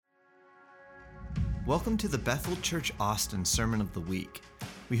Welcome to the Bethel Church Austin Sermon of the Week.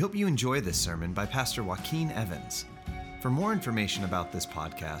 We hope you enjoy this sermon by Pastor Joaquin Evans. For more information about this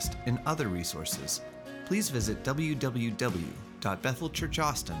podcast and other resources, please visit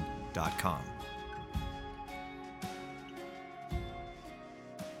www.bethelchurchaustin.com.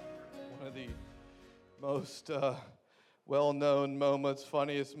 One of the most well-known moments,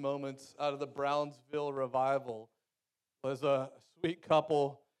 funniest moments out of the Brownsville revival was a sweet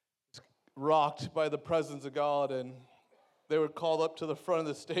couple rocked by the presence of God, and they were called up to the front of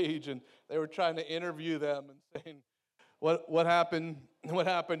the stage, and they were trying to interview them and saying, "What happened? What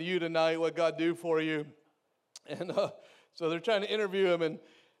happened to you tonight? What God do for you?" And so they're trying to interview him, and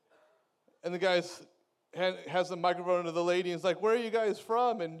the guy has the microphone to the lady, and he's like, "Where are you guys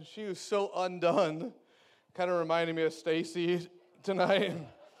from?" And she was so undone, kind of reminding me of Stacy tonight.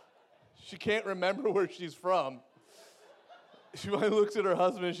 She can't remember where she's from. She looks at her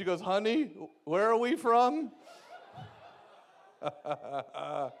husband and she goes, "Honey, where are we from?"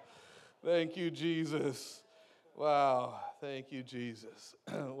 Thank you, Jesus. Wow, thank you, Jesus.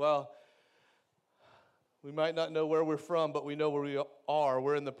 Well, we might not know where we're from, but we know where we are.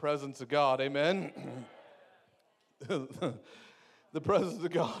 We're in the presence of God, amen? The presence of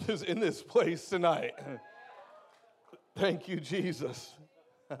God is in this place tonight. Thank you, Jesus.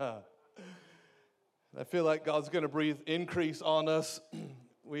 I feel like God's going to breathe increase on us.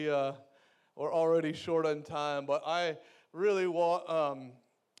 We're already short on time, but I really want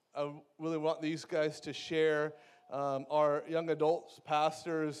these guys to share. Our young adults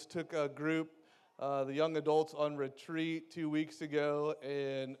pastors took a group, the young adults, on retreat 2 weeks ago,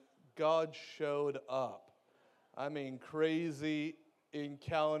 and God showed up. I mean, crazy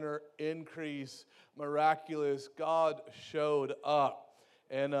encounter, increase, miraculous. God showed up.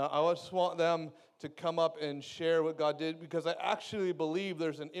 And I just want them to come up and share what God did, because I actually believe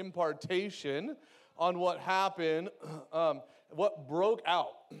there's an impartation on what happened, what broke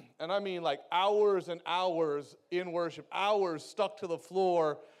out. And I mean like hours and hours in worship, hours stuck to the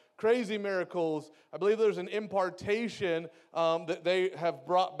floor, crazy miracles. I believe there's an impartation that they have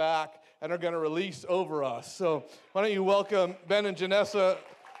brought back and are going to release over us. So why don't you welcome Ben and Janessa.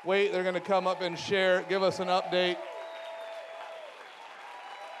 Wait, they're going to come up and share, give us an update.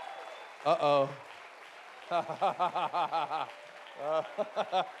 Uh-oh.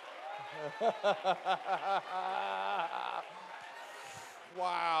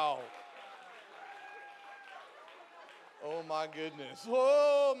 Wow. Oh, my goodness.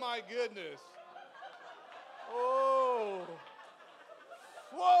 Oh, my goodness. Oh.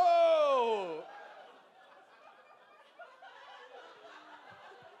 Whoa.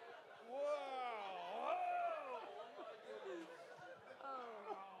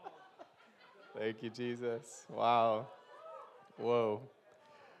 Thank you, Jesus. Wow. Whoa.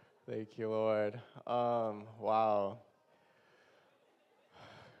 Thank you, Lord. Wow.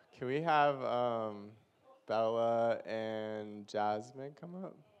 Can we have Bella and Jasmine come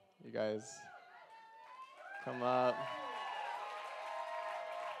up? You guys come up.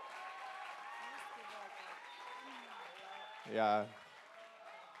 Yeah.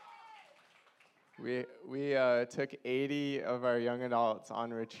 We took 80 of our young adults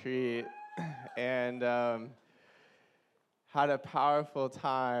on retreat and had a powerful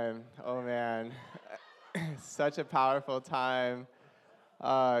time. Oh, man. Such a powerful time.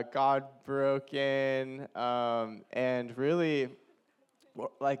 God broke in, and really,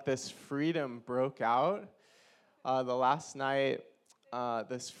 like, this freedom broke out. The last night,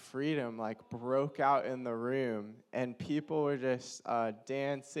 this freedom, like, broke out in the room, and people were just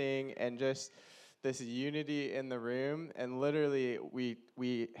dancing, and just this unity in the room, and literally we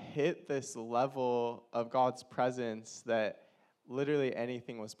hit this level of God's presence that literally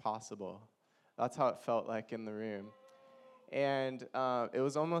anything was possible. That's how it felt like in the room. And it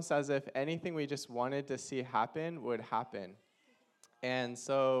was almost as if anything we just wanted to see happen would happen. And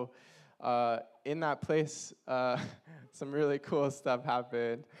so in that place, some really cool stuff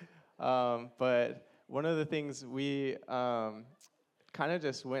happened. But one of the things we kind of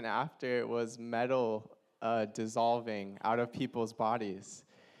just went after was metal dissolving out of people's bodies.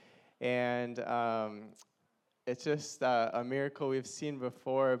 And it's just a miracle we've seen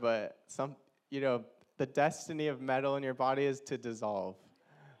before, but the destiny of metal in your body is to dissolve.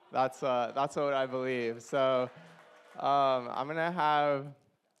 That's what I believe. So I'm going to have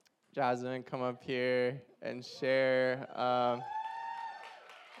Jasmine come up here and share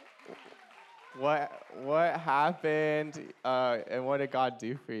what happened and what did God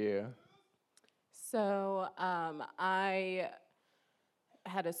do for you? So I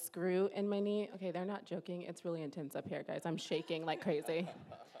had a screw in my knee. Okay, they're not joking. It's really intense up here, guys. I'm shaking like crazy.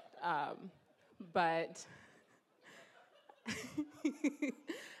 but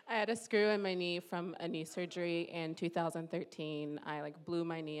I had a screw in my knee from a knee surgery in 2013. I blew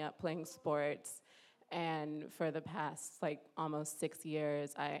my knee up playing sports, and for the past almost 6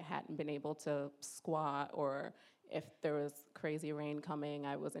 years, I hadn't been able to squat, or if there was crazy rain coming,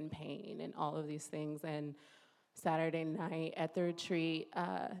 I was in pain and all of these things. And Saturday night at the retreat,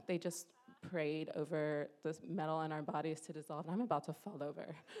 they just prayed over the metal in our bodies to dissolve. And I'm about to fall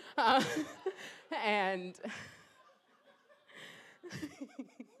over. And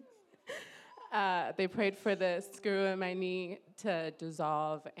they prayed for the screw in my knee to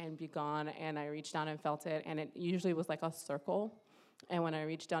dissolve and be gone, and I reached down and felt it, and it usually was like a circle, and when I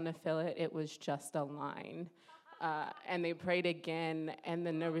reached down to feel it, it was just a line. And they prayed again, and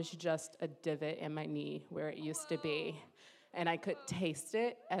then there was just a divot in my knee where it used to be, and I could taste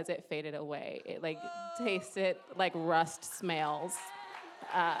it as it faded away. It tasted like rust smells.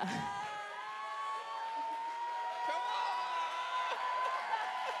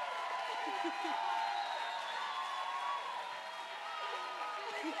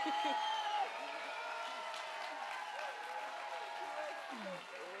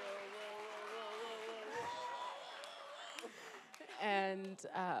 And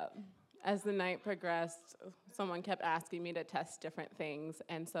as the night progressed, someone kept asking me to test different things.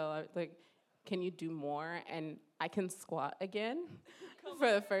 And so I was like, can you do more? And I can squat again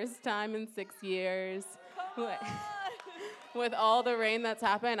for the first time in 6 years. With all the rain that's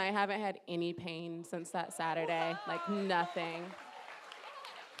happened, I haven't had any pain since that Saturday, nothing.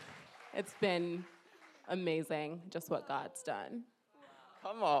 It's been amazing just what God's done.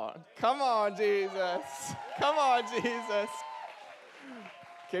 Come on, Jesus. Come on, Jesus.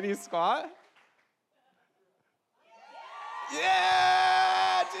 Can you squat?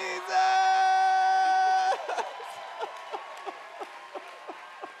 Yeah, Jesus!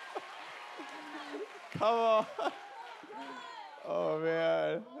 Come on. Oh,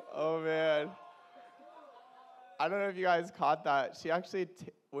 man. I don't know if you guys caught that. She actually,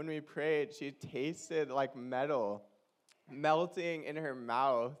 when we prayed, she tasted like metal melting in her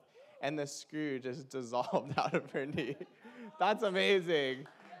mouth, and the screw just dissolved out of her knee. That's amazing.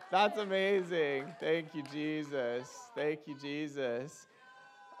 Thank you, Jesus.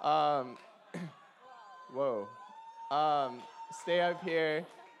 Whoa. Stay up here.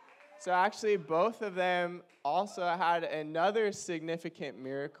 So actually, both of them also had another significant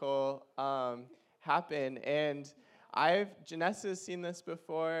miracle happen. And Janessa's seen this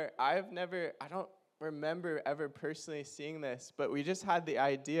before. I don't remember ever personally seeing this, but we just had the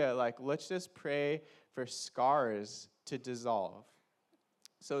idea, let's just pray for scars to dissolve.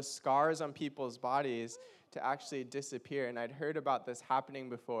 So scars on people's bodies to actually disappear. And I'd heard about this happening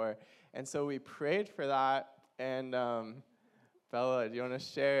before. And so we prayed for that. And Bella, do you want to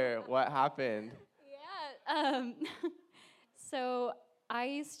share what happened? Yeah. So I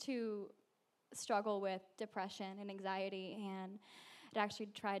used to struggle with depression and anxiety, and I'd actually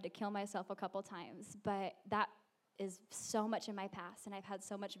tried to kill myself a couple times. But that is so much in my past, and I've had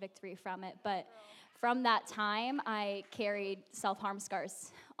so much victory from it. But from that time, I carried self-harm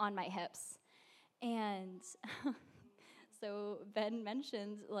scars on my hips. And so Ben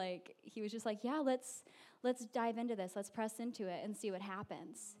mentioned, he was just yeah, let's dive into this. Let's press into it and see what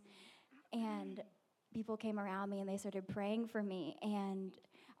happens. And people came around me, and they started praying for me. And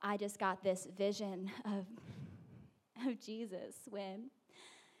I just got this vision of Jesus when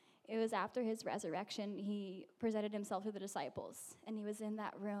it was after his resurrection. He presented himself to the disciples, and he was in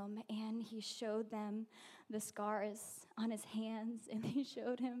that room, and he showed them the scars on his hands, and he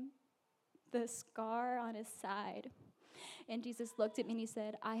showed him the scar on his side. And Jesus looked at me and he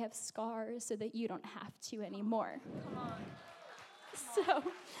said, I have scars so that you don't have to anymore. Come on. So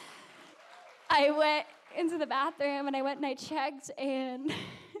I went into the bathroom, and I went and I checked, and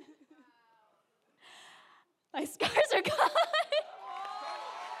my scars are gone.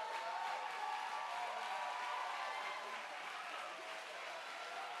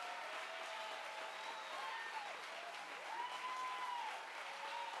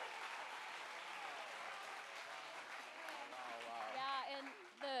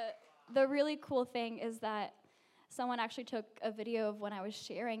 The really cool thing is that someone actually took a video of when I was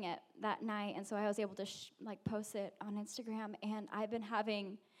sharing it that night, and so I was able to post it on Instagram. And I've been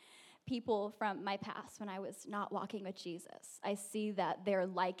having people from my past when I was not walking with Jesus. I see that they're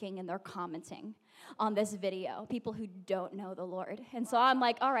liking and they're commenting on this video, people who don't know the Lord. And so I'm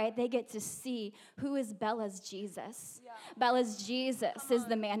all right, they get to see who is Bella's Jesus. Yeah. Bella's Jesus is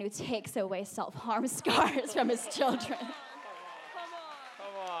the man who takes away self-harm scars from his children.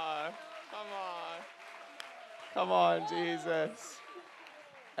 Come on, Jesus.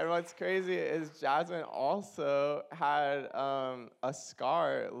 And what's crazy is Jasmine also had a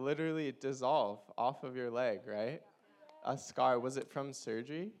scar literally dissolve off of your leg, right? A scar. Was it from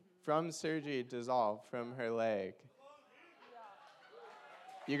surgery? From surgery, dissolve from her leg.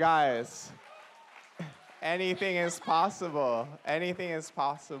 You guys, anything is possible. Anything is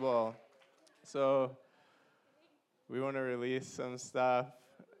possible. So we want to release some stuff.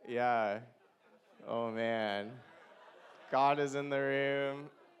 Yeah. Oh, man. God is in the room.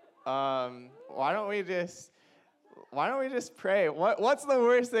 Why don't we just pray? What's the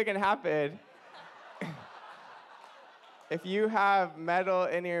worst that can happen? If you have metal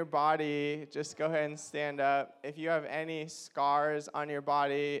in your body, just go ahead and stand up. If you have any scars on your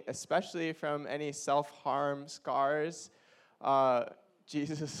body, especially from any self-harm scars,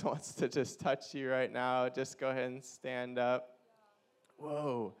 Jesus wants to just touch you right now. Just go ahead and stand up.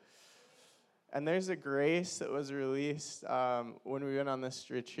 Whoa. And there's a grace that was released when we went on this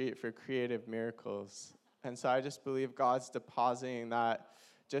retreat for creative miracles. And so I just believe God's depositing that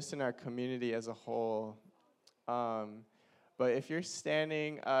just in our community as a whole. But if you're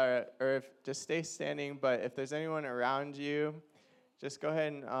standing, just stay standing, but if there's anyone around you, just go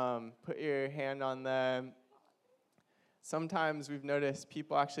ahead and put your hand on them. Sometimes we've noticed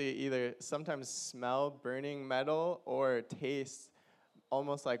people actually either sometimes smell burning metal or taste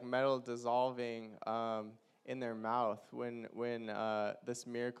almost like metal dissolving in their mouth when this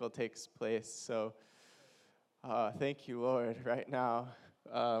miracle takes place. So thank you, Lord, right now.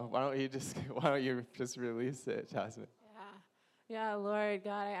 Why don't you just release it, Jasmine? Yeah, Lord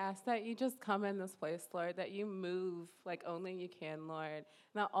God, I ask that you just come in this place, Lord, that you move like only you can, Lord.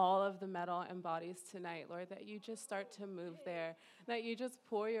 That all of the metal embodies tonight, Lord, that you just start to move there, that you just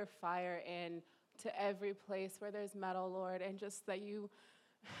pour your fire in to every place where there's metal, Lord, and just that you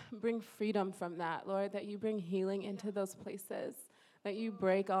bring freedom from that, Lord, that you bring healing into those places, that you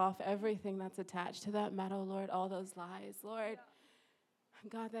break off everything that's attached to that metal, Lord, all those lies, Lord.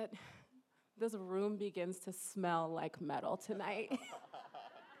 God, that this room begins to smell like metal tonight.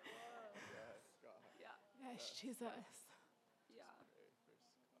 Yes, Jesus.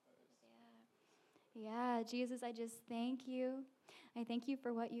 Yeah, Jesus, I just thank you. I thank you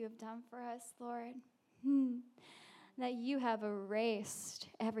for what you have done for us, Lord. That you have erased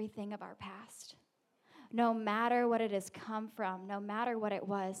everything of our past. No matter what it has come from, no matter what it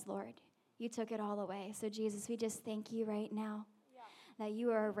was, Lord, you took it all away. So, Jesus, we just thank you right now that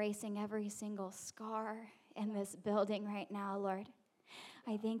you are erasing every single scar in this building right now, Lord.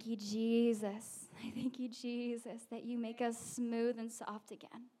 I thank you, Jesus. I thank you, Jesus, that you make us smooth and soft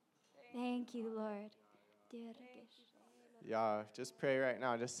again. Thank you, Lord. Yeah, just pray right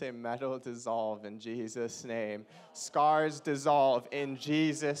now. Just say metal dissolve in Jesus' name. Scars dissolve in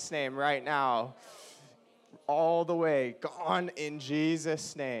Jesus' name right now. All the way gone in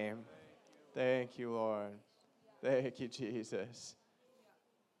Jesus' name. Thank you, Lord. Thank you, Jesus.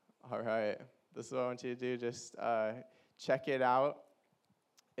 All right. This is what I want you to do. Just check it out.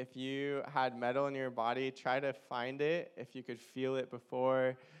 If you had metal in your body, try to find it. If you could feel it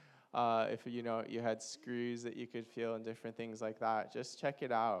before. If you had screws that you could feel and different things like that, just check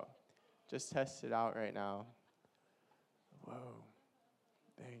it out. Just test it out right now. Whoa.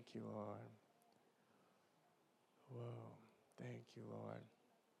 Thank you, Lord. Whoa. Thank you, Lord.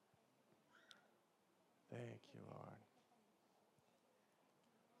 Thank you, Lord.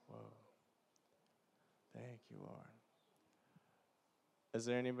 Whoa. Thank you, Lord. Is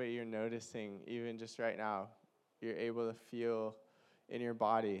there anybody you're noticing, even just right now, you're able to feel in your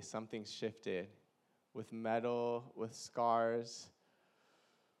body something's shifted with metal, with scars?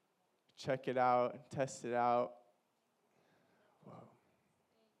 Check it out, test it out. Whoa.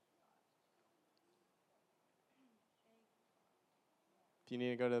 If you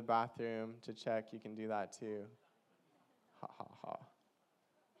need to go to the bathroom to check, you can do that too. Ha ha ha.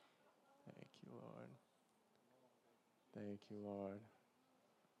 Thank you, Lord. Thank you, Lord.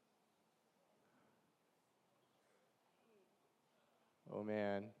 Oh,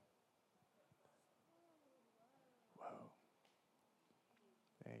 man. Whoa.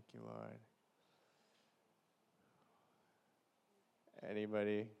 Thank you, Lord.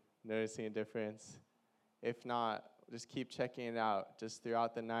 Anybody noticing a difference? If not, just keep checking it out. Just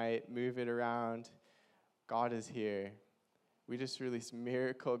throughout the night, move it around. God is here. We just release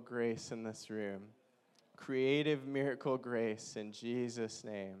miracle grace in this room. Creative miracle grace in Jesus'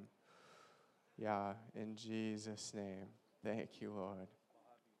 name. Yeah, in Jesus' name. Thank you, Lord.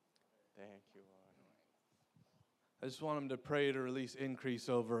 Thank you, Lord. I just want him to pray to release increase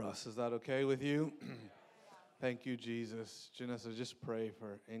over us. Is that okay with you? Thank you, Jesus. Janessa, just pray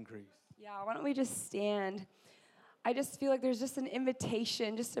for increase. Yeah, why don't we just stand? I just feel like there's just an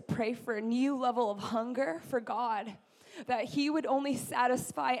invitation just to pray for a new level of hunger for God, that he would only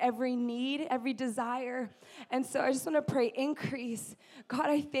satisfy every need, every desire. And so I just want to pray increase. God,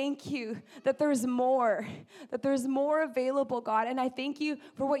 I thank you that there's more available, God. And I thank you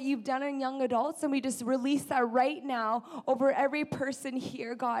for what you've done in young adults. And we just release that right now over every person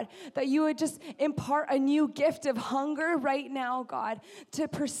here, God, that you would just impart a new gift of hunger right now, God, to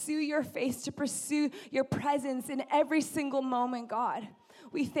pursue your face, to pursue your presence in every single moment, God.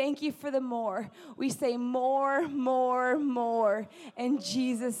 We thank you for the more. We say more, more, more. In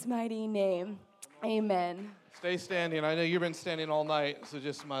Jesus' mighty name, amen. Stay standing. I know you've been standing all night, so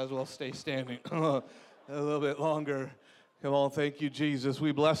just might as well stay standing a little bit longer. Come on, thank you, Jesus.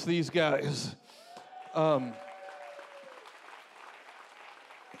 We bless these guys. Come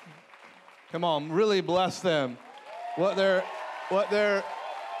on, really bless them. What they're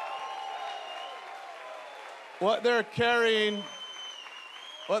carrying.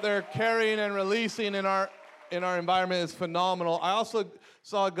 What they're carrying and releasing in our environment is phenomenal. I also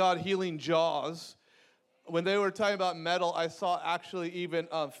saw God healing jaws. When they were talking about metal, I saw actually even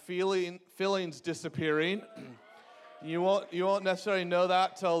fillings disappearing. You won't necessarily know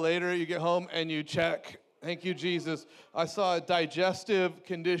that till later. You get home and you check. Thank you, Jesus. I saw a digestive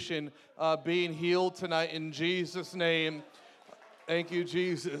condition being healed tonight in Jesus' name. Thank you,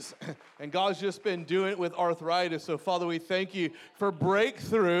 Jesus. And God's just been doing it with arthritis. So, Father, we thank you for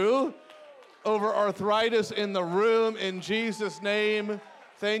breakthrough over arthritis in the room in Jesus' name.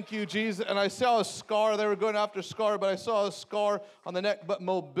 Thank you, Jesus. And I saw a scar. They were going after scar, but I saw a scar on the neck. But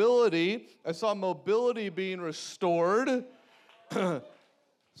mobility, I saw mobility being restored. So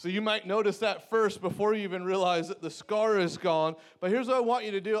you might notice that first before you even realize that the scar is gone. But here's what I want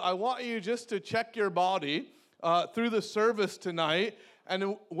you to do. I want you just to check your body through the service tonight.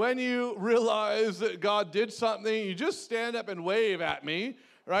 And when you realize that God did something, you just stand up and wave at me,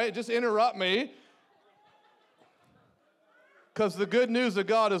 right? Just interrupt me. Because the good news of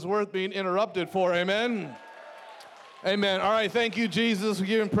God is worth being interrupted for. Amen? Amen. All right, thank you, Jesus. We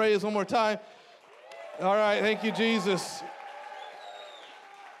give him praise one more time. All right, thank you, Jesus.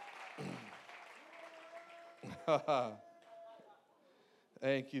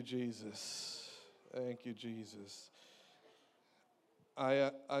 Thank you, Jesus. Thank you, Jesus.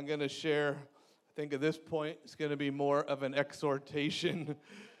 I'm going to share, I think at this point, it's going to be more of an exhortation,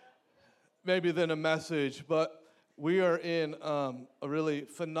 maybe than a message, but we are in a really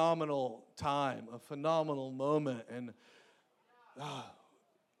phenomenal time, a phenomenal moment, and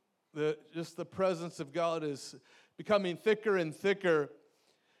just the presence of God is becoming thicker and thicker,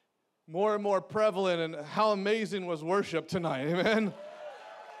 more and more prevalent, and how amazing was worship tonight, amen?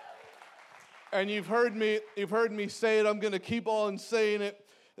 And you've heard me say it. I'm going to keep on saying it.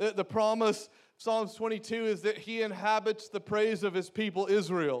 The promise, Psalms 22, is that he inhabits the praise of his people,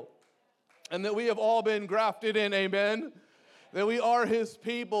 Israel. And that we have all been grafted in, amen? That we are his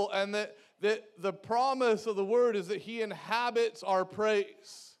people, and that the promise of the word is that he inhabits our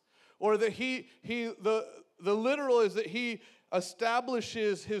praise. Or that the literal is that he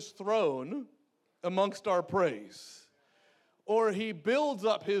establishes his throne amongst our praise. Or he builds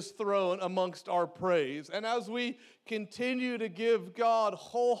up his throne amongst our praise. And as we continue to give God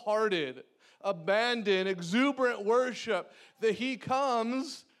wholehearted, abandoned, exuberant worship, that he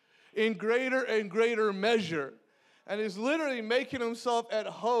comes in greater and greater measure and is literally making himself at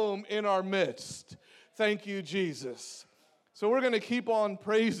home in our midst. Thank you, Jesus. So we're going to keep on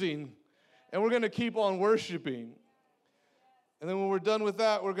praising and we're going to keep on worshiping. And then when we're done with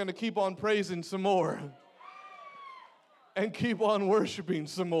that, we're going to keep on praising some more. And keep on worshiping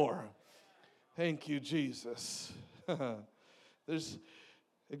some more. Thank you, Jesus. There's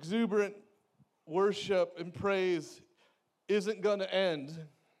exuberant worship and praise isn't going to end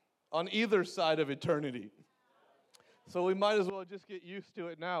on either side of eternity. So we might as well just get used to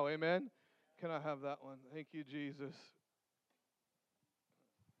it now, amen? Can I have that one? Thank you, Jesus.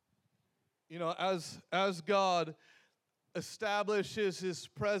 You know, as God establishes his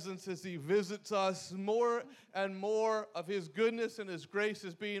presence, as he visits us, more and more of his goodness and his grace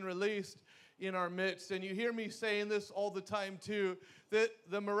is being released in our midst. And you hear me saying this all the time too, that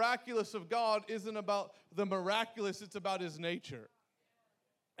the miraculous of God isn't about the miraculous, it's about his nature.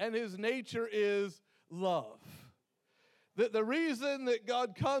 And his nature is love. The reason that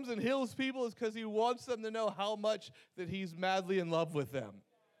God comes and heals people is because he wants them to know how much that he's madly in love with them.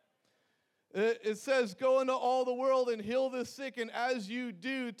 It says, go into all the world and heal the sick, and as you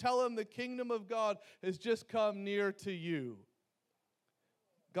do, tell them the kingdom of God has just come near to you.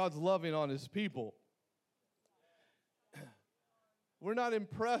 God's loving on his people. We're not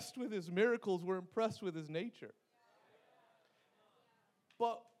impressed with his miracles, we're impressed with his nature.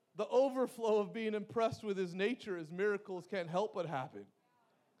 But the overflow of being impressed with his nature is miracles can't help but happen.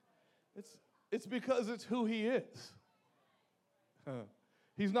 It's because it's who he is.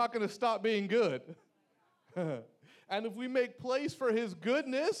 He's not going to stop being good. And if we make place for his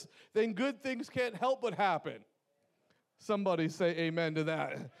goodness, then good things can't help but happen. Somebody say amen to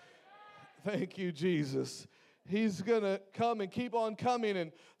that. Thank you, Jesus. He's going to come and keep on coming.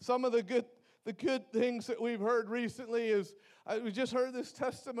 And some of the good things that we've heard recently is, we just heard this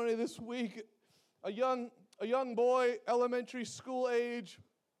testimony this week. A young boy, elementary school age,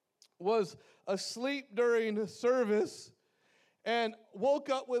 was asleep during the service and woke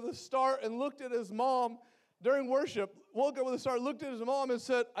up with a start and looked at his mom during worship, woke up with a start, looked at his mom and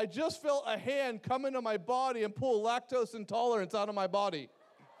said, I just felt a hand come into my body and pull lactose intolerance out of my body.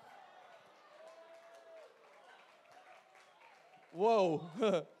 Whoa.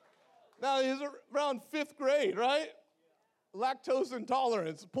 Now he's around 5th grade, right? Lactose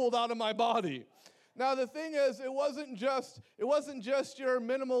intolerance pulled out of my body. Now the thing is, it wasn't just your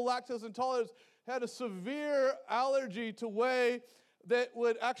minimal lactose intolerance. Had a severe allergy to whey that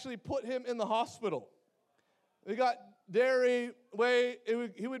would actually put him in the hospital. We got dairy, whey.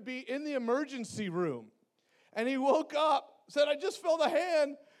 He would be in the emergency room. And he woke up, said, I just felt a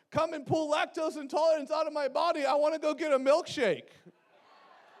hand come and pull lactose intolerance out of my body. I want to go get a milkshake.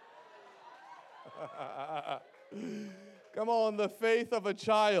 Come on, the faith of a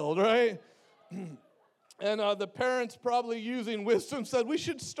child, right? And the parents, probably using wisdom, said, we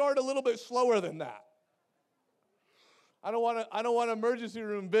should start a little bit slower than that. I don't want an emergency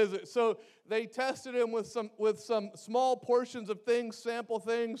room visit. So they tested him with some small portions of things, sample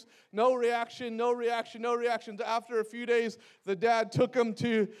things. No reaction. After a few days, the dad took him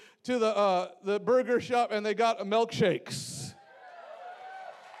to the burger shop, and they got milkshakes.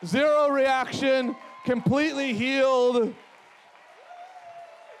 0 reaction, completely healed.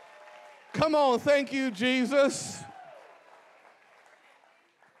 Come on, thank you, Jesus.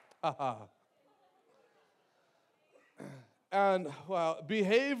 And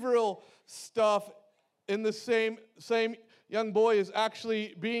behavioral stuff in the same young boy is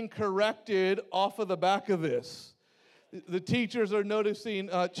actually being corrected off of the back of this. The teachers are noticing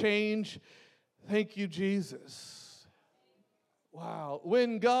change. Thank you, Jesus. Wow.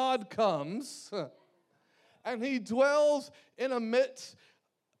 When God comes and he dwells in a midst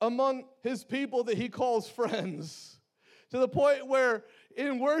among his people that he calls friends, to the point where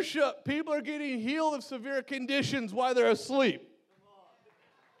in worship, people are getting healed of severe conditions while they're asleep.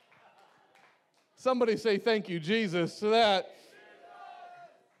 Somebody say thank you, Jesus, to that.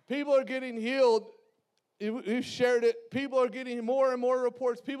 People are getting healed. We've shared it. People are getting more and more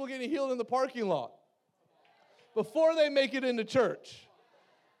reports. People getting healed in the parking lot before they make it into church.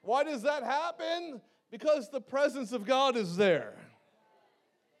 Why does that happen? Because the presence of God is there.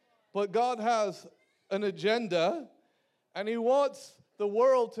 But God has an agenda, and he wants the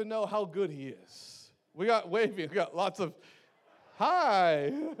world to know how good he is. We got waving. We got lots of,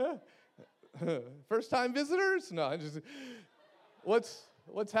 hi. First-time visitors? No,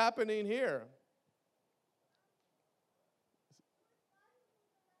 what's happening here?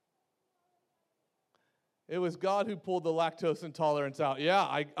 It was God who pulled the lactose intolerance out. Yeah,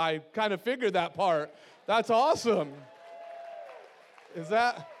 I kind of figured that part. That's awesome. Is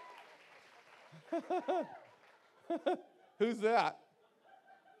that? Who's that?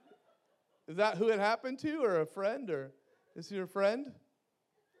 Is that who it happened to, or a friend, or is he your friend?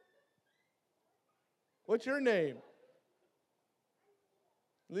 What's your name?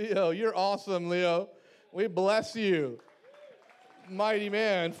 Leo. You're awesome, Leo. We bless you. Mighty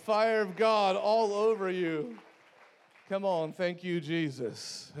man, fire of God all over you. Come on, thank you,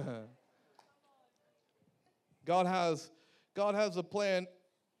 Jesus. God has a plan.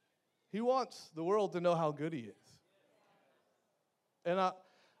 He wants the world to know how good he is. And I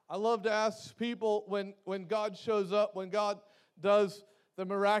love to ask people when God shows up, when God does the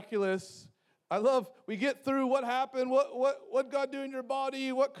miraculous. We get through what happened, what God do in your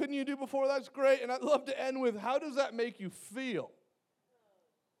body, what couldn't you do before, that's great. And I'd love to end with, how does that make you feel?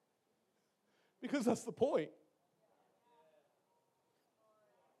 Because that's the point.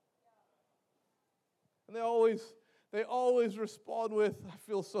 And they always respond with, I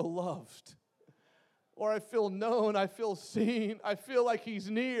feel so loved. Or I feel known, I feel seen, I feel like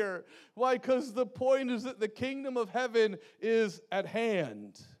he's near. Why? Because the point is that the kingdom of heaven is at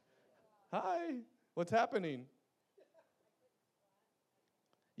hand. Hi, what's happening?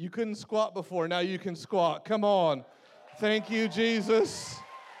 You couldn't squat before, now you can squat. Come on. Thank you, Jesus.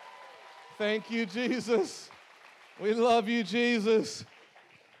 Thank you, Jesus. We love you, Jesus.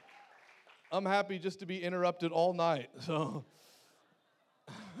 I'm happy just to be interrupted all night. So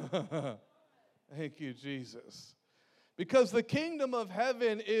Thank you, Jesus. Because the kingdom of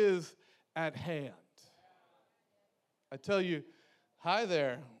heaven is at hand. I tell you, hi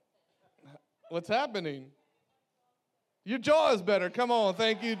there. What's happening? Your jaw is better. Come on.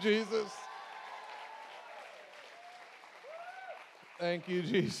 Thank you, Jesus. Thank you,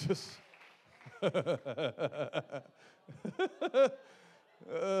 Jesus.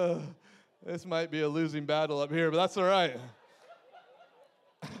 This might be a losing battle up here, but that's all right.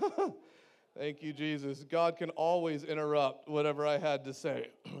 Thank you, Jesus. God can always interrupt whatever I had to say.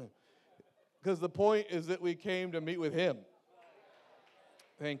 Because the point is that we came to meet with him.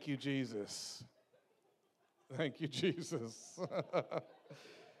 Thank you, Jesus. Thank you, Jesus.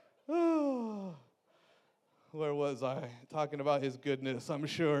 Where was I? Talking about his goodness, I'm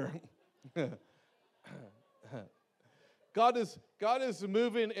sure. God is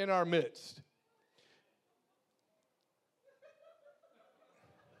moving in our midst.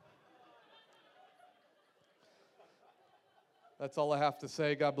 That's all I have to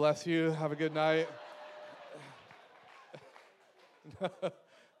say. God bless you. Have a good night.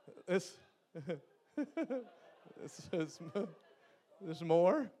 There's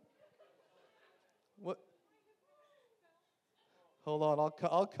more? What? Hold on,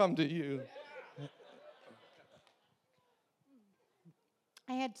 I'll come to you.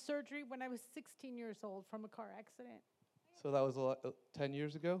 I had surgery when I was 16 years old from a car accident. So that was 10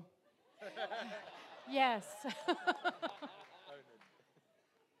 years ago? Yes.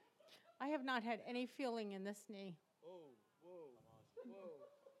 I have not had any feeling in this knee.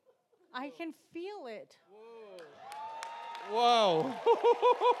 I can feel it. Whoa.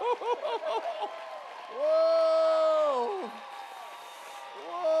 Whoa.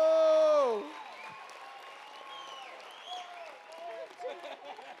 Whoa.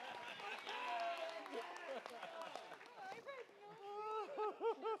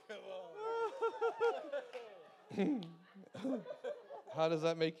 How does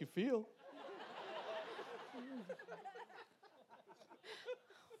that make you feel?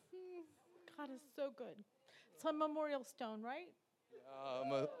 God is so good. It's a memorial stone, right?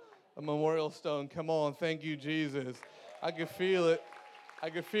 A memorial stone. Come on. Thank you, Jesus. I can feel it. I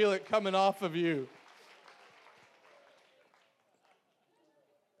can feel it coming off of you.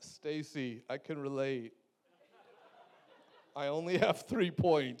 Stacy, I can relate. I only have 3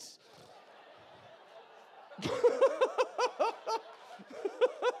 points.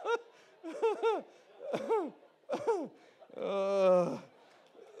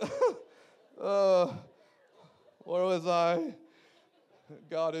 Where was I?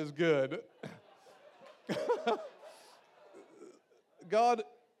 God is good. God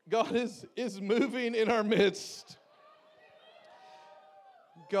is moving in our midst.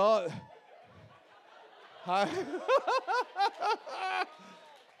 God. Hi.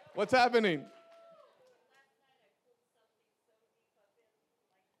 What's happening?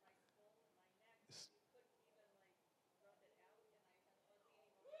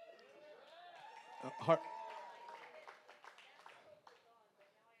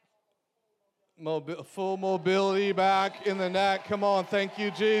 Full mobility back in the neck. Come on, thank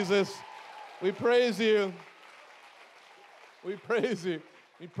you, Jesus. We praise you. We praise you.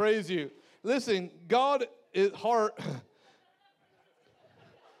 We praise you. Listen, God is heart.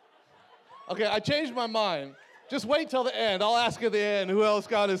 Okay, I changed my mind. Just wait till the end. I'll ask at the end who else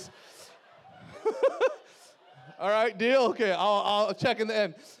God is. All right, deal? Okay, I'll check in the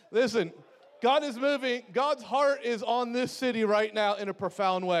end. Listen, God is moving. God's heart is on this city right now in a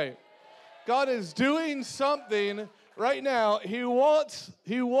profound way. God is doing something right now. He wants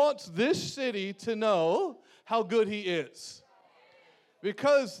this city to know how good he is.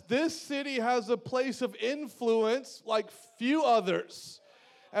 Because this city has a place of influence like few others.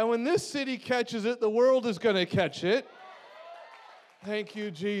 And when this city catches it, the world is going to catch it. Thank you,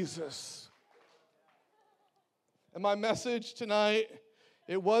 Jesus. And my message tonight,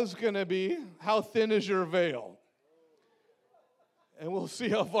 it was going to be, how thin is your veil? And we'll see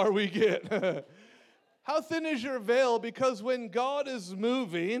how far we get. How thin is your veil? Because when God is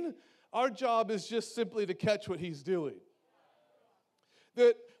moving, our job is just simply to catch what he's doing.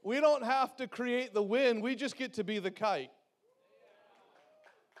 That we don't have to create the wind, we just get to be the kite.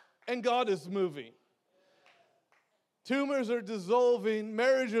 And God is moving. Tumors are dissolving,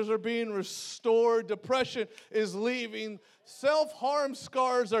 marriages are being restored, depression is leaving, self-harm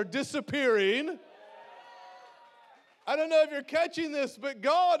scars are disappearing. I don't know if you're catching this, but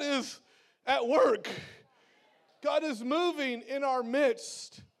God is at work. God is moving in our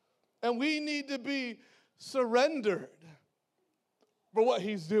midst, and we need to be surrendered for what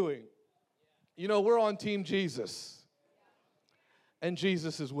he's doing. You know, we're on Team Jesus. and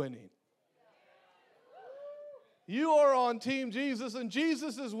Jesus is winning. You are on Team Jesus, and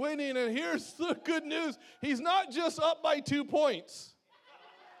Jesus is winning, and here's the good news. He's not just up by 2 points.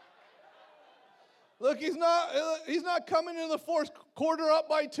 Look, he's not coming in the fourth quarter up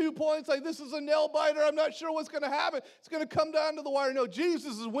by 2 points like this is a nail biter. I'm not sure what's going to happen. It's going to come down to the wire. No,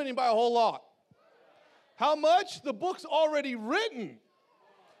 Jesus is winning by a whole lot. How much? The book's already written.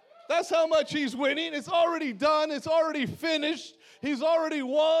 That's how much he's winning. It's already done. It's already finished. He's already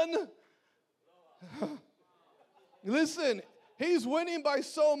won. Listen, he's winning by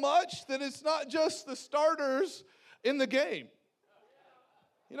so much that it's not just the starters in the game.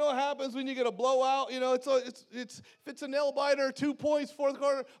 You know what happens when you get a blowout? You know, if it's a nail biter, 2 points, fourth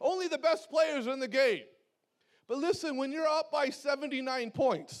quarter, only the best players are in the game. But listen, when you're up by 79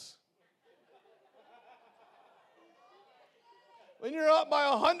 points, when you're up by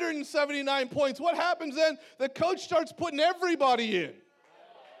 179 points, what happens then? The coach starts putting everybody in.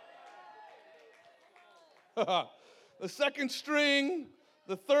 The second string,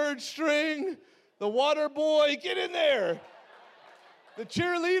 the third string, the water boy, get in there. The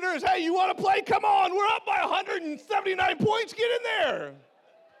cheerleaders, hey, you want to play? Come on, we're up by 179 points, get in there.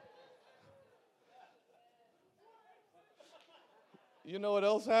 You know what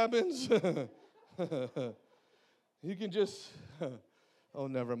else happens? You can just, oh,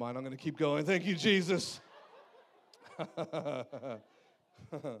 never mind, I'm going to keep going. Thank you, Jesus.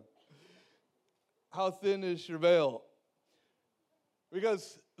 How thin is your veil?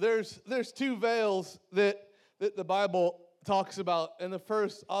 Because there's two veils that the Bible talks about, and the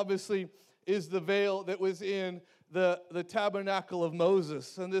first, obviously, is the veil that was in the tabernacle of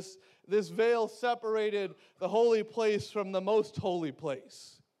Moses, and this veil separated the holy place from the most holy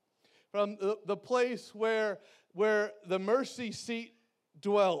place, from the place where the mercy seat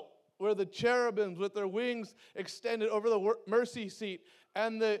dwelt, where the cherubims with their wings extended over the mercy seat,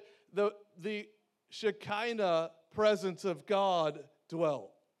 and the Shekinah presence of God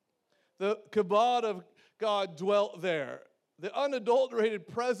dwelt. The kabod of God dwelt there. The unadulterated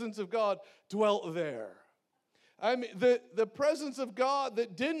presence of God dwelt there. I mean, the presence of God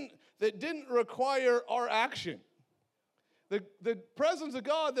that didn't require our action. The presence of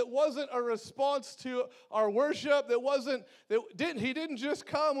God that wasn't a response to our worship, he didn't just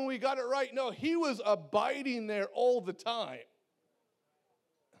come when we got it right. No, he was abiding there all the time.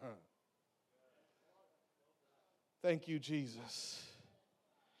 Thank you, Jesus.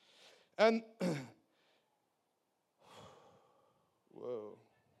 And whoa.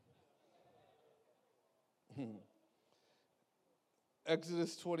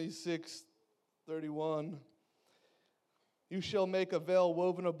 Exodus 26:31. You shall make a veil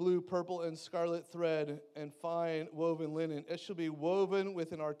woven of blue, purple, and scarlet thread, and fine woven linen. It shall be woven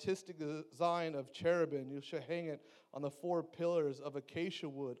with an artistic design of cherubim. You shall hang it on the 4 pillars of acacia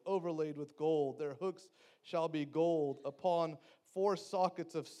wood, overlaid with gold. Their hooks shall be gold, upon 4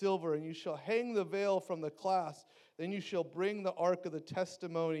 sockets of silver, and you shall hang the veil from the clasp. Then you shall bring the ark of the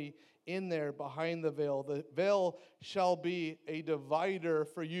testimony in there behind the veil. The veil shall be a divider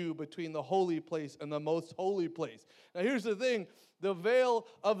for you between the holy place and the most holy place. Now here's the thing. The veil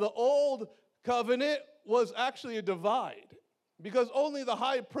of the old covenant was actually a divide, because only the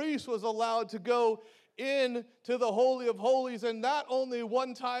high priest was allowed to go into the Holy of Holies, and that only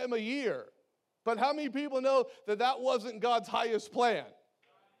one time a year. But how many people know that wasn't God's highest plan?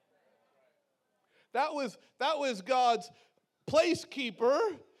 That was God's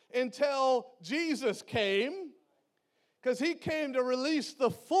placekeeper until Jesus came, because he came to release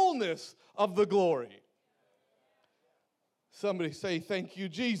the fullness of the glory. Somebody say, thank you,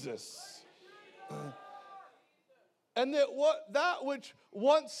 Jesus. And that which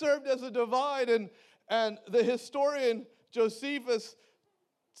once served as a divide, and the historian Josephus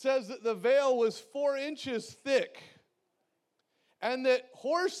says that the veil was 4 inches thick, and that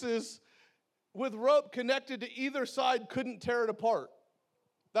horses with rope connected to either side couldn't tear it apart.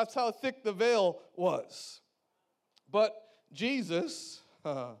 That's how thick the veil was. But Jesus,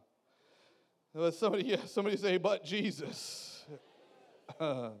 somebody say, but Jesus.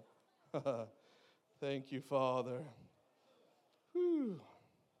 Thank you, Father. Whew.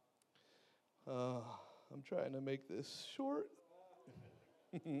 I'm trying to make this short.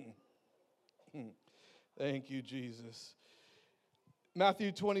 Thank you, Jesus.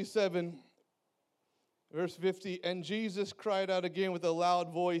 Matthew 27, verse 50, and Jesus cried out again with a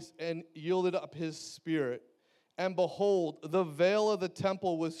loud voice and yielded up his spirit. And behold, the veil of the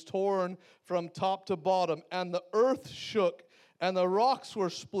temple was torn from top to bottom, and the earth shook and the rocks were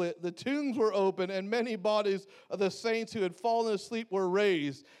split, the tombs were opened, and many bodies of the saints who had fallen asleep were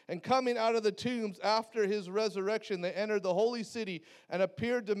raised. And coming out of the tombs after his resurrection, they entered the holy city and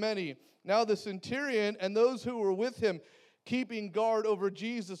appeared to many. Now the centurion and those who were with him, keeping guard over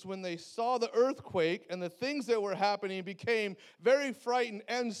Jesus, when they saw the earthquake and the things that were happening, became very frightened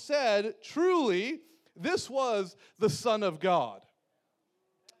and said, "Truly, this was the Son of God."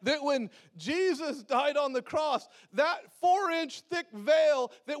 That when Jesus died on the cross, that 4-inch thick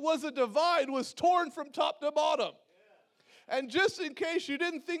veil that was a divide was torn from top to bottom. And just in case you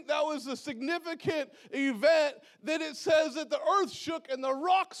didn't think that was a significant event, that it says that the earth shook and the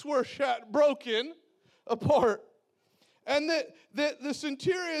rocks were broken apart. And that the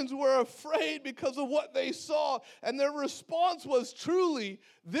centurions were afraid because of what they saw. And their response was, "Truly,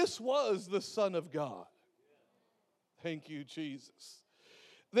 this was the Son of God." Thank you, Jesus.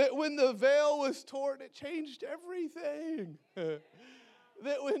 That when the veil was torn, it changed everything.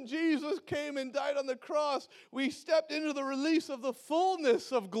 That when Jesus came and died on the cross, we stepped into the release of the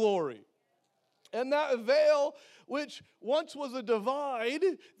fullness of glory. And that veil, which once was a divide,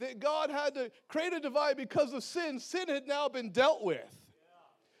 that God had to create a divide because of sin, sin had now been dealt with.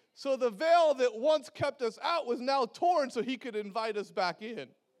 So the veil that once kept us out was now torn so he could invite us back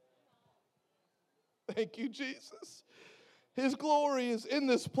in. Thank you, Jesus. His glory is in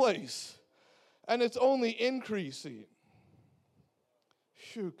this place, and it's only increasing.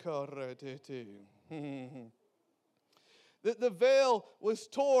 That the veil was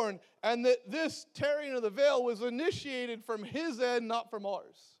torn, and that this tearing of the veil was initiated from his end, not from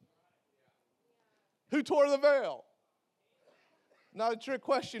ours. Who tore the veil? Not a trick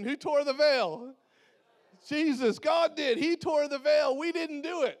question. Who tore the veil? Jesus. God did. He tore the veil. We didn't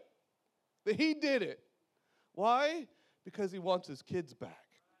do it. But he did it. Why? Because he wants his kids back.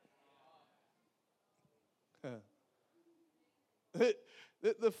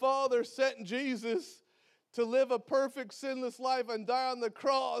 The Father sent Jesus to live a perfect, sinless life and die on the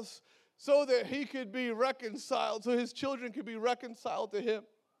cross so that he could be reconciled, so his children could be reconciled to him.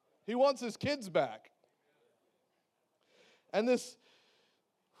 He wants his kids back. And this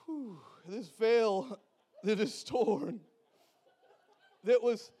veil that is torn, that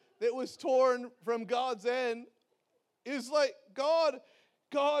was torn from God's end, is like God,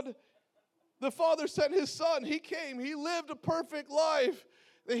 the Father sent his Son. He came. He lived a perfect life.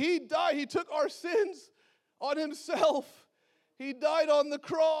 That he died. He took our sins on himself. He died on the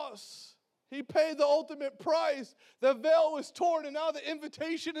cross. He paid the ultimate price. The veil was torn, and now the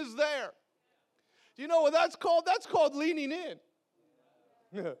invitation is there. Do you know what that's called? That's called leaning in.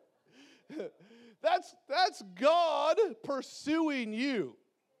 That's God pursuing you.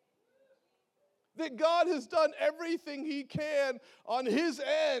 That God has done everything he can on his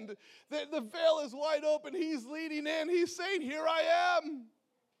end. That the veil is wide open. He's leading in. He's saying, "Here I am.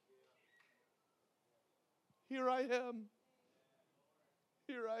 Here I am.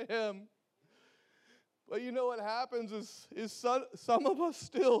 Here I am." But you know what happens is some of us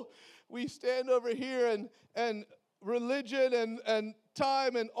still, we stand over here and religion and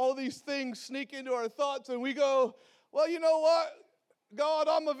time and all these things sneak into our thoughts, and we go, "Well, you know what? God,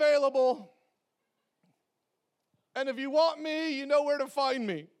 I'm available. And if you want me, you know where to find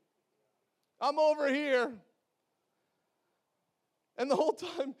me. I'm over here." And the whole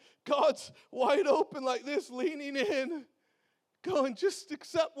time, God's wide open like this, leaning in, going, "Just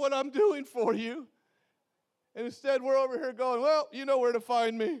accept what I'm doing for you." And instead, we're over here going, "Well, you know where to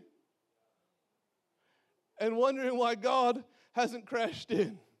find me." And wondering why God hasn't crashed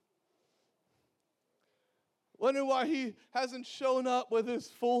in. Wondering why he hasn't shown up with his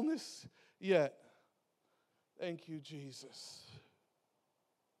fullness yet. Thank you, Jesus.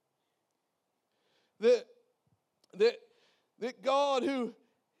 That God,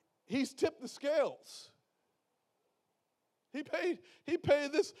 he's tipped the scales. He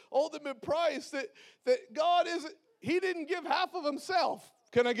paid this ultimate price that God he didn't give half of himself.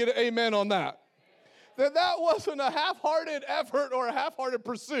 Can I get an amen on that? That wasn't a half-hearted effort or a half-hearted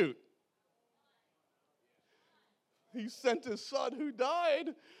pursuit. He sent his Son who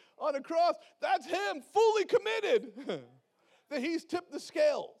died on a cross. That's him, fully committed. That he's tipped the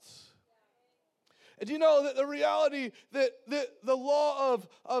scales. And you know that the reality that the law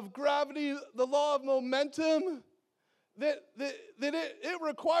of gravity, the law of momentum, that it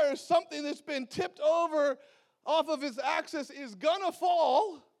requires something that's been tipped over off of its axis is gonna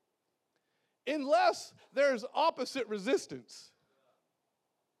fall unless there's opposite resistance.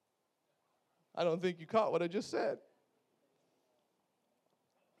 I don't think you caught what I just said.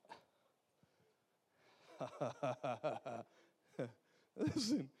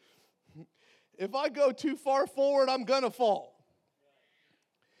 Listen, if I go too far forward, I'm going to fall.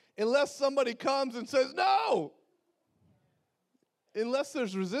 unless somebody comes and says, no, unless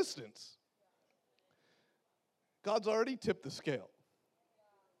there's resistance. God's already tipped the scale.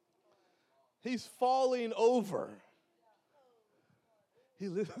 He's falling over.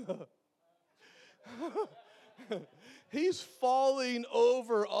 He's falling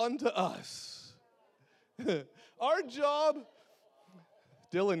over onto us. Our job,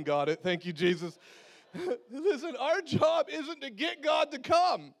 Dylan got it, thank you, Jesus. Listen, our job isn't to get God to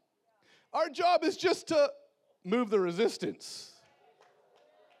come. Our job is just to move the resistance.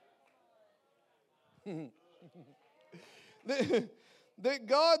 That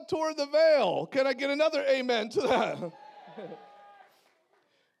God tore the veil. Can I get another amen to that?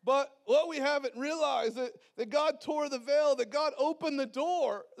 But what we haven't realized that God tore the veil, that God opened the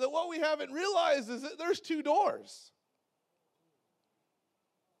door, that what we haven't realized is that there's two doors.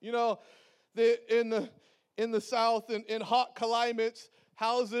 You know, in the South, in hot climates,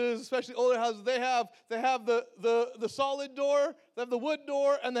 houses, especially older houses, they have the solid door, they have the wood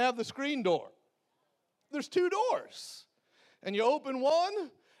door, and they have the screen door. There's two doors. And you open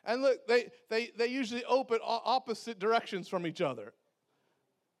one, and look, they usually open opposite directions from each other.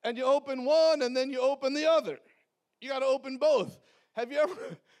 And you open one, and then you open the other. You got to open both. Have you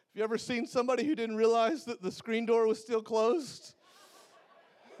ever seen somebody who didn't realize that the screen door was still closed?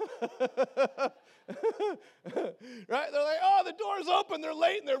 Right? They're like, oh, the door's open. They're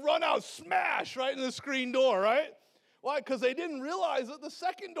late, and they run out, smash right in the screen door, right? Why? Because they didn't realize that the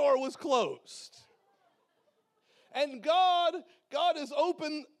second door was closed. And God has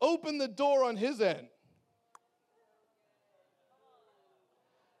opened the door on his end.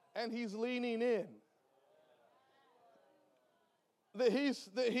 And he's leaning in. That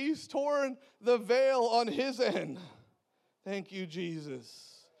he's torn the veil on his end. Thank you,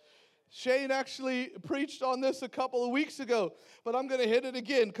 Jesus. Shane actually preached on this a couple of weeks ago, but I'm going to hit it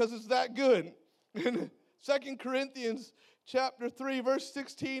again because it's that good. In 2 Corinthians chapter 3, verse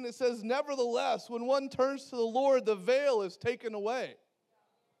 16, it says, nevertheless, when one turns to the Lord, the veil is taken away.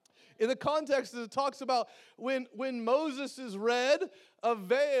 In the context, it talks about when Moses is read, a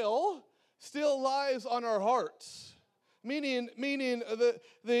veil still lies on our hearts. Meaning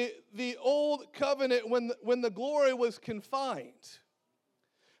the old covenant when the glory was confined.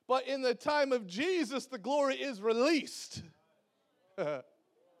 But in the time of Jesus, the glory is released. That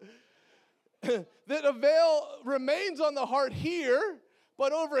a veil remains on the heart here,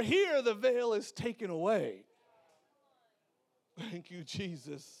 but over here the veil is taken away. Thank you,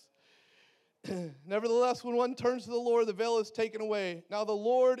 Jesus. Nevertheless, when one turns to the Lord, the veil is taken away. Now the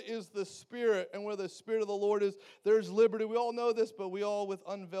Lord is the Spirit, and where the Spirit of the Lord is, there's liberty. We all know this, but we all with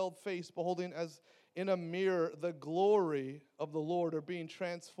unveiled face, beholding as in a mirror the glory of the Lord, are being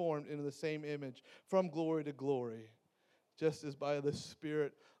transformed into the same image from glory to glory, just as by the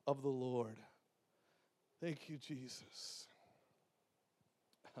Spirit of the Lord. Thank you, Jesus.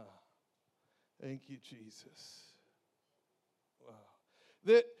 Thank you, Jesus. Wow.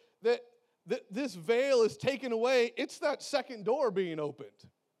 That this veil is taken away. It's that second door being opened.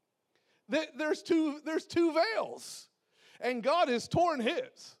 There's two veils, and God has torn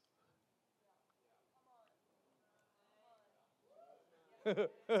his.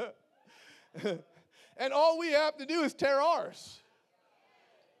 And all we have to do is tear ours.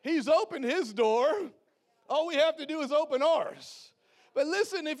 He's opened his door. All we have to do is open ours. But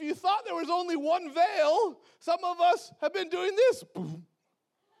listen, if you thought there was only one veil, some of us have been doing this. Boom,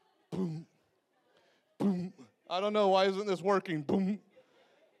 boom, boom. I don't know, why isn't this working? Boom.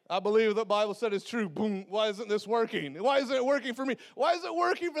 I believe the Bible said it's true. Boom. Why isn't this working? Why isn't it working for me? Why is it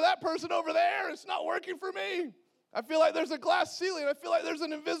working for that person over there? It's not working for me. I feel like there's a glass ceiling. I feel like there's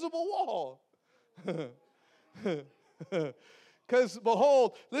an invisible wall. Because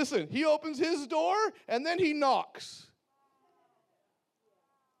behold, listen, he opens his door and then he knocks.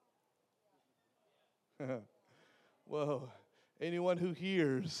 Whoa. Anyone who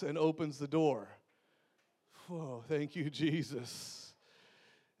hears and opens the door. Whoa, thank you, Jesus.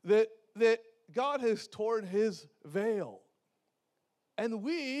 That God has torn his veil. And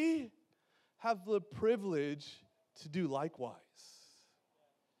we have the privilege to do likewise.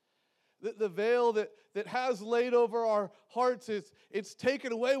 The veil that has laid over our hearts, it's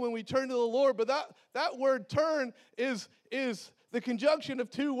taken away when we turn to the Lord. But that word turn is the conjunction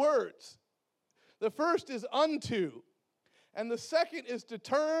of two words. The first is unto, and the second is to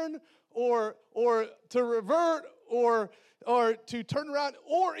turn or to revert or to turn around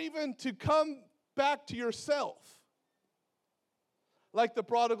or even to come back to yourself. Like the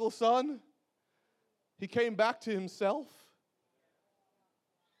prodigal son, he came back to himself.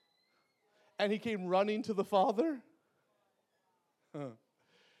 And he came running to the Father.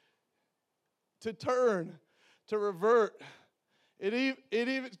 to turn, to revert, it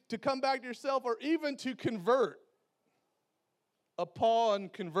even to come back to yourself, or even to convert. Upon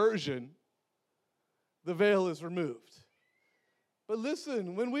conversion, the veil is removed. But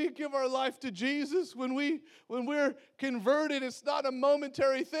listen, when we give our life to Jesus, when we're converted, it's not a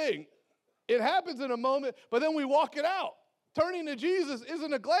momentary thing. It happens in a moment, but then we walk it out. Turning to Jesus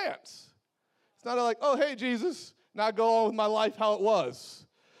isn't a glance. It's not like, oh, hey, Jesus, now I go on with my life how it was.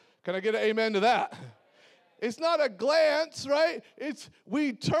 Can I get an amen to that? It's not a glance, right? It's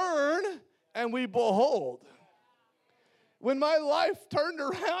we turn and we behold. When my life turned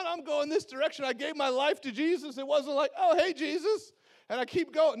around, I'm going this direction. I gave my life to Jesus. It wasn't like, oh, hey, Jesus, and I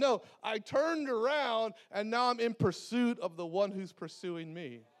keep going. No, I turned around, and now I'm in pursuit of the one who's pursuing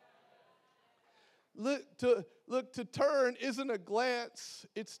me. Look, to turn isn't a glance,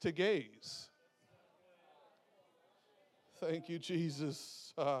 it's to gaze. Thank you,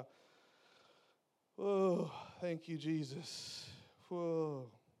 Jesus. Thank you, Jesus.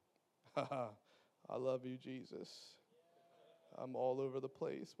 Whoa. I love you, Jesus. I'm all over the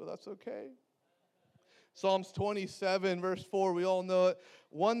place, but that's okay. Psalms 27, verse 4, we all know it.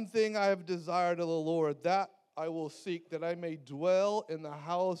 One thing I have desired of the Lord, that I will seek, that I may dwell in the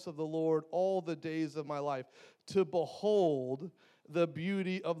house of the Lord all the days of my life, to behold the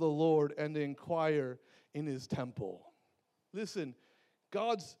beauty of the Lord and to inquire in his temple. Listen,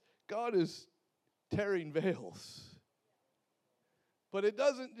 God is tearing veils. But it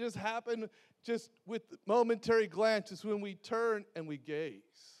doesn't just happen just with momentary glances when we turn and we gaze.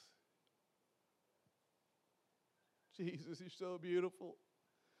 Jesus, you're so beautiful.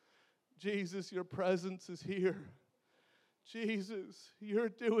 Jesus, your presence is here. Jesus, you're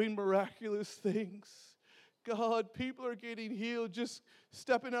doing miraculous things. God, people are getting healed just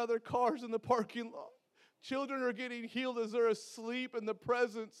stepping out of their cars in the parking lot. Children are getting healed as they're asleep in the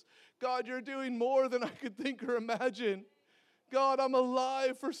presence. God, you're doing more than I could think or imagine. God, I'm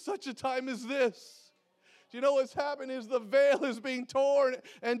alive for such a time as this. Do you know what's happening is the veil is being torn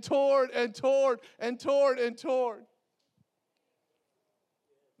and torn and torn and torn and torn.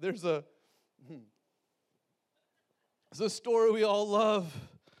 There's a story we all love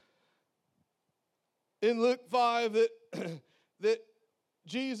in Luke 5 that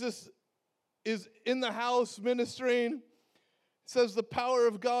Jesus is in the house ministering. It says the power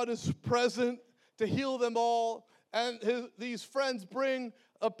of God is present to heal them all. And these friends bring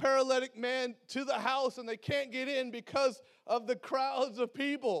a paralytic man to the house, and they can't get in because of the crowds of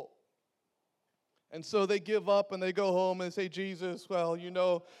people. And so they give up, and they go home and say, Jesus, well, you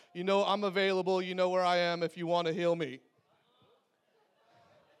know I'm available. You know where I am if you want to heal me.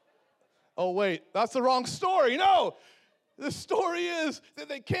 Oh, wait, that's the wrong story. No, the story is that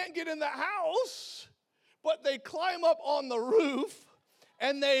they can't get in the house, but they climb up on the roof,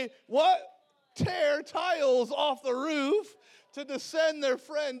 and they, tear tiles off the roof to descend their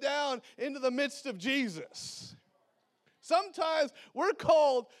friend down into the midst of Jesus. Sometimes we're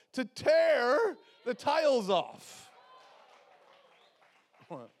called to tear the tiles off.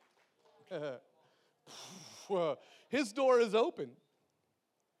 His door is open.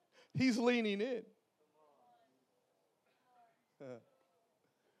 He's leaning in.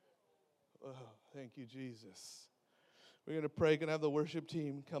 Oh, thank you, Jesus. We're going to pray. Can I have the worship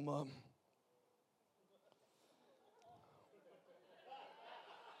team come up?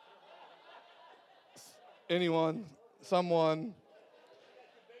 Anyone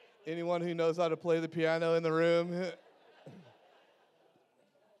who knows how to play the piano in the room?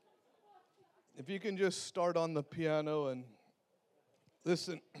 If you can just start on the piano and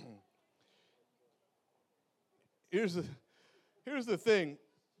listen. Here's the thing.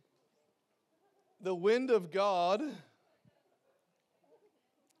 The wind of God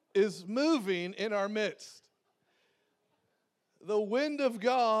is moving in our midst. The wind of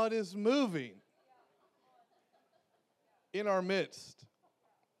God is moving in our midst.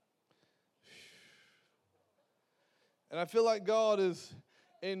 And I feel like God is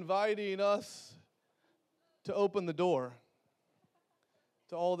inviting us to open the door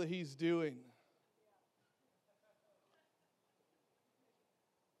to all that he's doing.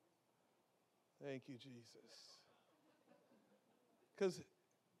 Thank you, Jesus. Because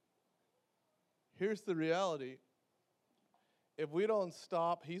here's the reality. If we don't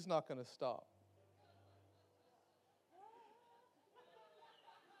stop, he's not going to stop.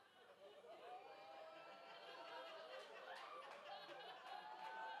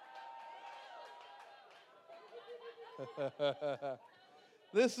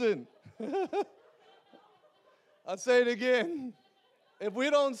 Listen, I'll say it again. If we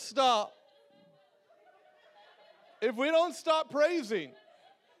don't stop praising,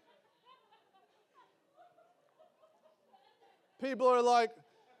 People are like,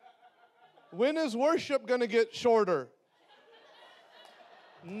 when is worship going to get shorter?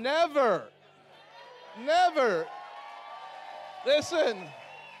 Never. Never. Listen.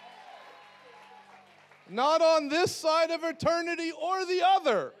 Not on this side of eternity or the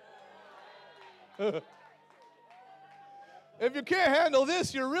other. If you can't handle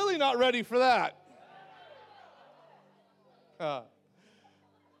this, you're really not ready for that.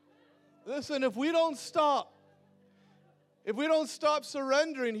 Listen, if we don't stop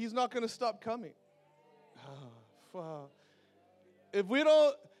surrendering, he's not going to stop coming. If we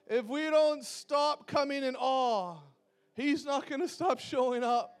don't stop coming in awe, he's not going to stop showing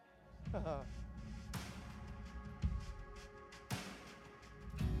up.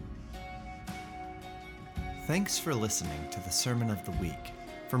 Thanks for listening to the Sermon of the Week.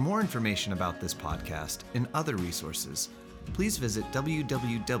 For more information about this podcast and other resources, please visit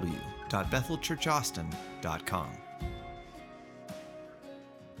www.bethelchurchaustin.com.